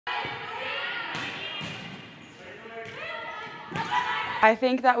I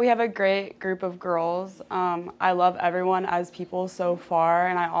think that we have a great group of girls. I love everyone as people so far,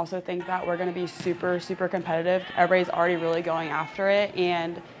 and I also think that we're going to be super, super competitive. Everybody's already really going after it,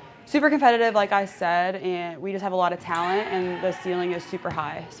 and super competitive, like I said, and we just have a lot of talent, and the ceiling is super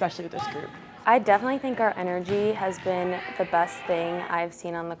high, especially with this group. I definitely think our energy has been the best thing I've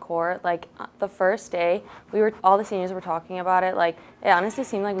seen on the court. Like the first day, all the seniors were talking about it. Like it honestly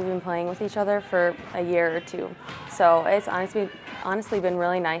seemed like we've been playing with each other for a year or two. So it's honestly been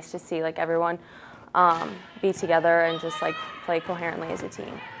really nice to see like everyone be together and just like play coherently as a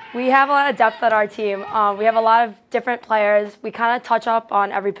team. We have a lot of depth at our team. We have a lot of different players. We kind of touch up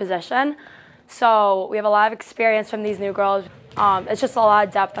on every position. So we have a lot of experience from these new girls. It's just a lot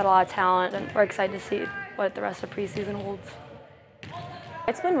of depth and a lot of talent, and we're excited to see what the rest of preseason holds.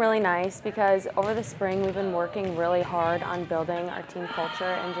 It's been really nice because over the spring we've been working really hard on building our team culture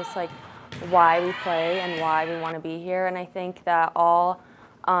and just like why we play and why we want to be here. And I think that all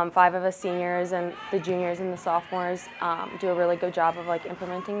 5 of us seniors and the juniors and the sophomores do a really good job of like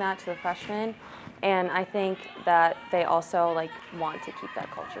implementing that to the freshmen. And I think that they also like want to keep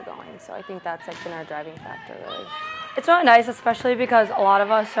that culture going. So I think that's like been our driving factor really. It's really nice, especially because a lot of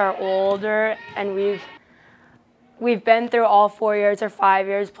us are older and we've been through all 4 years or 5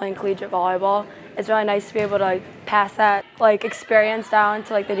 years playing collegiate volleyball. It's really nice to be able to like pass that like experience down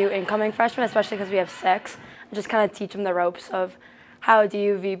to like the new incoming freshmen, especially because we have 6, and just kind of teach them the ropes of how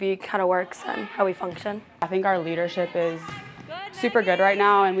DUVB kind of works and how we function. I think our leadership is super good right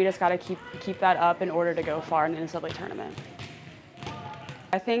now, and we just got to keep that up in order to go far in the NCAA tournament.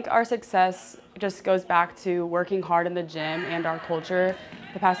 I think our success just goes back to working hard in the gym and our culture.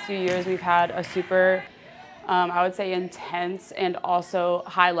 The past few years we've had a super, I would say, intense and also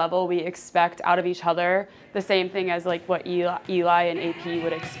high level we expect out of each other. The same thing as like what Eli and AP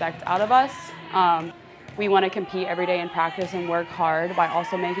would expect out of us. We want to compete every day in practice and work hard by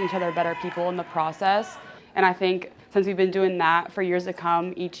also making each other better people in the process. And I think since we've been doing that for years to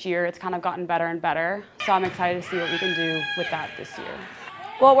come, each year it's kind of gotten better and better. So I'm excited to see what we can do with that this year.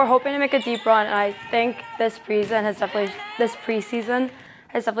 Well, we're hoping to make a deep run, and I think this preseason has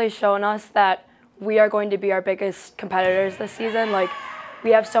definitely shown us that we are going to be our biggest competitors this season. Like,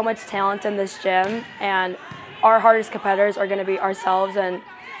 we have so much talent in this gym, and our hardest competitors are going to be ourselves and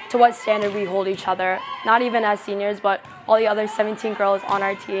to what standard we hold each other, not even as seniors, but all the other 17 girls on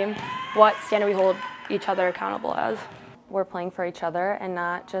our team, what standard we hold each other accountable as. We're playing for each other and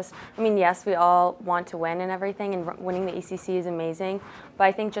not just, I mean, yes, we all want to win and everything, and winning the ECC is amazing, but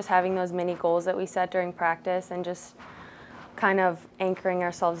I think just having those mini goals that we set during practice and just kind of anchoring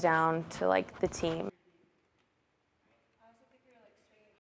ourselves down to like the team.